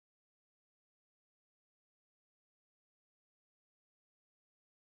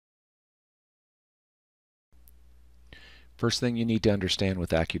First thing you need to understand with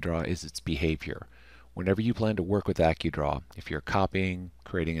AccuDraw is its behavior. Whenever you plan to work with AccuDraw, if you're copying,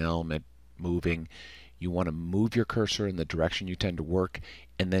 creating an element, moving, you want to move your cursor in the direction you tend to work,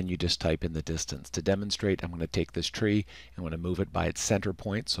 and then you just type in the distance. To demonstrate, I'm going to take this tree and I'm going to move it by its center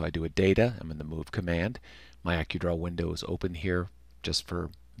point. So I do a data, I'm in the move command. My AccuDraw window is open here just for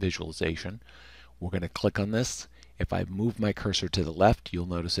visualization. We're going to click on this. If I move my cursor to the left, you'll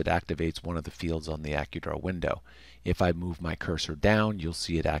notice it activates one of the fields on the AccuDraw window. If I move my cursor down, you'll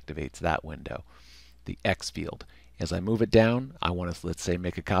see it activates that window, the X field. As I move it down, I want to, let's say,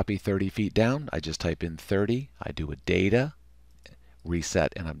 make a copy 30 feet down. I just type in 30, I do a data,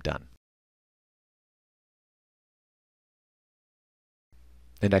 reset, and I'm done.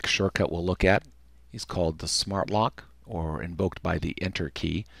 The next shortcut we'll look at is called the Smart Lock, or invoked by the Enter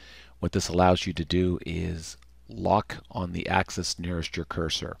key. What this allows you to do is lock on the axis nearest your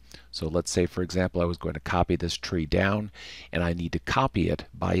cursor. So let's say, for example, I was going to copy this tree down, and I need to copy it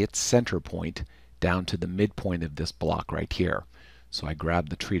by its center point down to the midpoint of this block right here. So I grab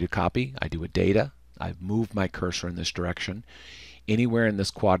the tree to copy, I do a data, I've moved my cursor in this direction. Anywhere in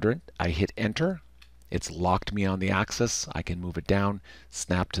this quadrant, I hit enter. It's locked me on the axis. I can move it down,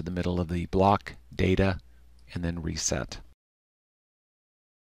 snap to the middle of the block, data, and then reset.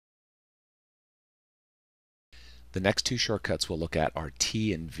 The next two shortcuts we'll look at are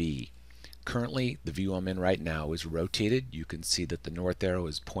T and V. Currently, the view I'm in right now is rotated. You can see that the north arrow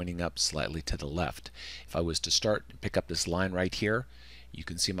is pointing up slightly to the left. If I was to start and pick up this line right here, you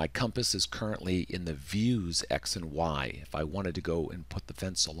can see my compass is currently in the views X and Y. If I wanted to go and put the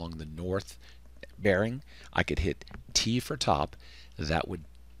fence along the north bearing, I could hit T for top. That would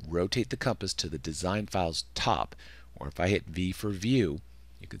rotate the compass to the design file's top. Or if I hit V for view,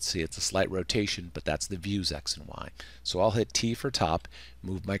 you can see it's a slight rotation, but that's the views X and Y. So I'll hit T for top,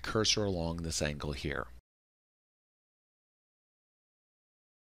 move my cursor along this angle here.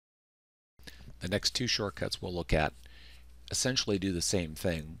 The next two shortcuts we'll look at essentially do the same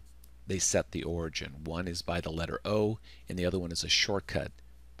thing. They set the origin. One is by the letter O, and the other one is a shortcut,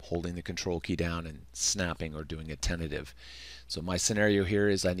 holding the control key down and snapping or doing a tentative. So my scenario here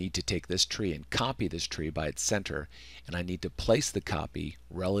is I need to take this tree and copy this tree by its center, and I need to place the copy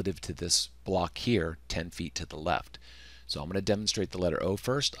relative to this block here 10 feet to the left. So I'm going to demonstrate the letter O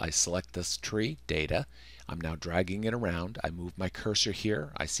first. I select this tree, data. I'm now dragging it around. I move my cursor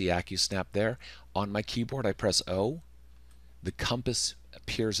here. I see AccuSnap there. On my keyboard I press O. The compass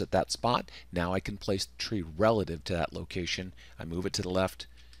appears at that spot. Now I can place the tree relative to that location. I move it to the left.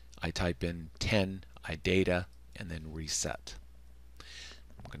 I type in 10, I data, and then reset.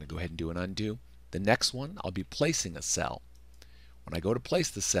 I'm going to go ahead and do an undo. The next one, I'll be placing a cell. When I go to place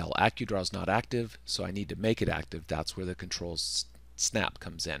the cell, AccuDraw is not active, so I need to make it active. That's where the control snap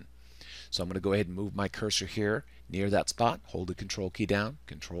comes in. So I'm going to go ahead and move my cursor here near that spot, hold the control key down,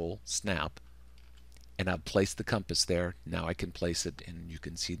 control snap, and I've placed the compass there. Now I can place it, and you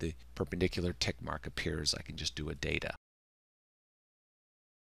can see the perpendicular tick mark appears. I can just do a data.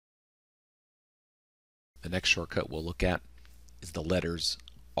 The next shortcut we'll look at is the letters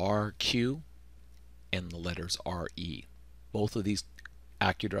RQ and the letters RE. Both of these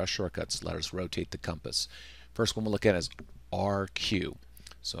AccuDraw shortcuts let us rotate the compass. First one we'll look at is RQ.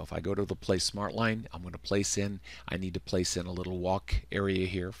 So if I go to the place smart line, I'm going to place in, I need to place in a little walk area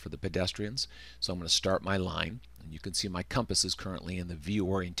here for the pedestrians. So I'm going to start my line, and you can see my compass is currently in the view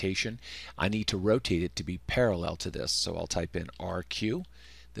orientation. I need to rotate it to be parallel to this, so I'll type in RQ.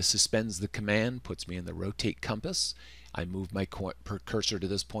 This suspends the command, puts me in the rotate compass. I move my cursor to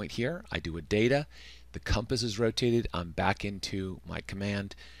this point here. I do a data. The compass is rotated. I'm back into my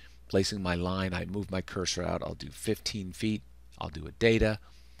command. Placing my line, I move my cursor out. I'll do 15 feet. I'll do a data.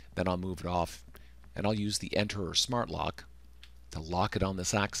 Then I'll move it off. And I'll use the Enter or Smart Lock to lock it on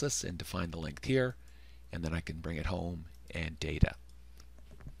this axis and define the length here. And then I can bring it home and data.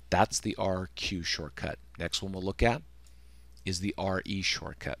 That's the RQ shortcut. Next one we'll look at is the RE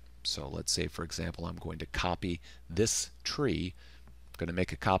shortcut. So let's say, for example, I'm going to copy this tree. I'm going to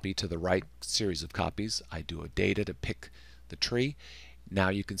make a copy to the right series of copies. I do a data to pick the tree. Now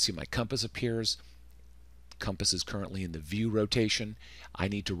you can see my compass appears. Compass is currently in the view rotation. I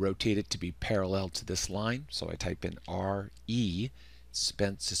need to rotate it to be parallel to this line. So I type in RE,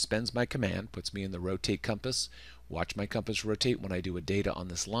 suspends my command, puts me in the rotate compass. Watch my compass rotate when I do a data on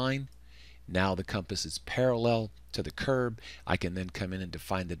this line. Now the compass is parallel to the curb. I can then come in and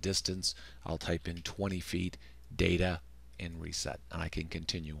define the distance. I'll type in 20 feet, data, and reset. And I can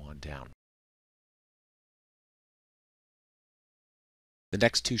continue on down. The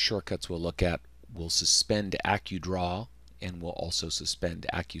next two shortcuts we'll look at will suspend AccuDraw and will also suspend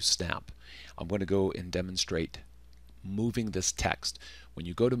AccuSnap. I'm going to go and demonstrate moving this text. When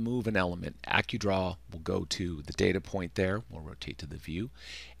you go to move an element, AccuDraw will go to the data point there. We'll rotate to the view.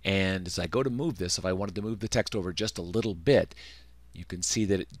 And as I go to move this, if I wanted to move the text over just a little bit, you can see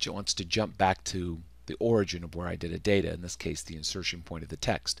that it wants to jump back to the origin of where I did a data, in this case the insertion point of the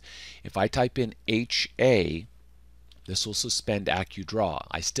text. If I type in HA, this will suspend AccuDraw.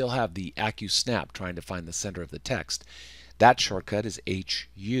 I still have the AccuSnap trying to find the center of the text. That shortcut is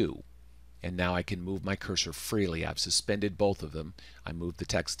HU. And now I can move my cursor freely. I've suspended both of them. I move the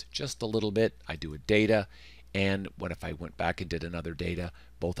text just a little bit. I do a data. And if I went back and did another data,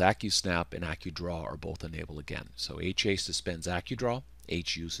 both AccuSnap and AccuDraw are both enabled again. So HA suspends AccuDraw,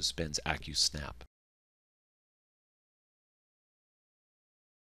 HU suspends AccuSnap.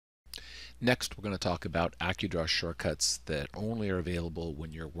 Next, we're going to talk about AccuDraw shortcuts that only are available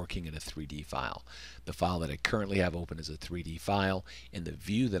when you're working in a 3D file. The file that I currently have open is a 3D file, and the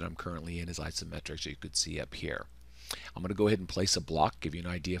view that I'm currently in is isometric, so you could see up here. I'm going to go ahead and place a block, give you an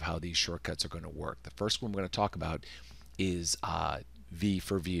idea of how these shortcuts are going to work. The first one we're going to talk about is V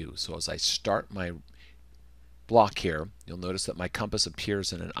for view. So as I start my block here, you'll notice that my compass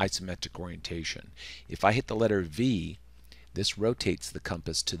appears in an isometric orientation. If I hit the letter V, this rotates the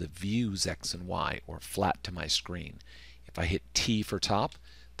compass to the views X and Y, or flat to my screen. If I hit T for top,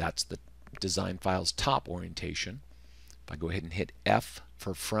 that's the design file's top orientation. If I go ahead and hit F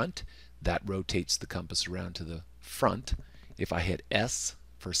for front, that rotates the compass around to the front. If I hit S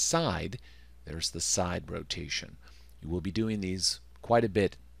for side, there's the side rotation. You will be doing these quite a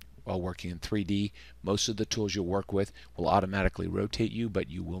bit while working in 3D. Most of the tools you'll work with will automatically rotate you, but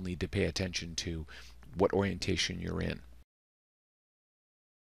you will need to pay attention to what orientation you're in.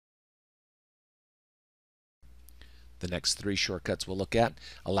 The next three shortcuts we'll look at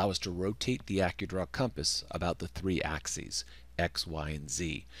allow us to rotate the AccuDraw compass about the three axes, X, Y, and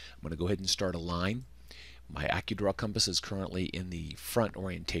Z. I'm going to go ahead and start a line. My AccuDraw compass is currently in the front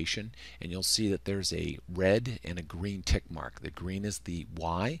orientation, and you'll see that there's a red and a green tick mark. The green is the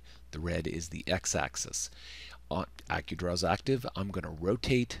Y, the red is the X-axis. AccuDraw is active. I'm going to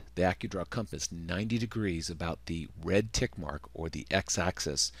rotate the AccuDraw compass 90 degrees about the red tick mark, or the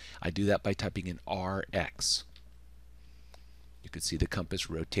X-axis. I do that by typing in RX. You can see the compass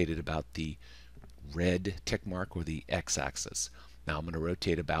rotated about the red tick mark, or the X-axis. Now I'm going to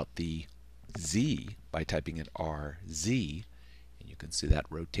rotate about the Z by typing in RZ, and you can see that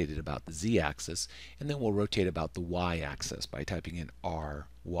rotated about the Z-axis, and then we'll rotate about the Y-axis by typing in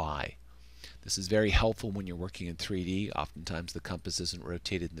RY. This is very helpful when you're working in 3D. Oftentimes the compass isn't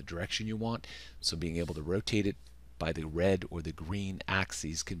rotated in the direction you want, so being able to rotate it by the red or the green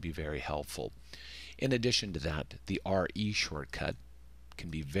axes can be very helpful. In addition to that, the RE shortcut can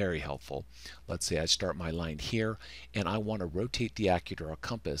be very helpful. Let's say I start my line here, and I want to rotate the AccuDraw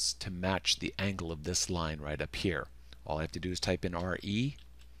compass to match the angle of this line right up here. All I have to do is type in RE,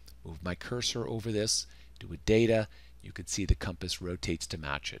 move my cursor over this, do a data. You can see the compass rotates to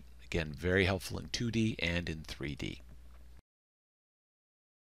match it. Again, very helpful in 2D and in 3D.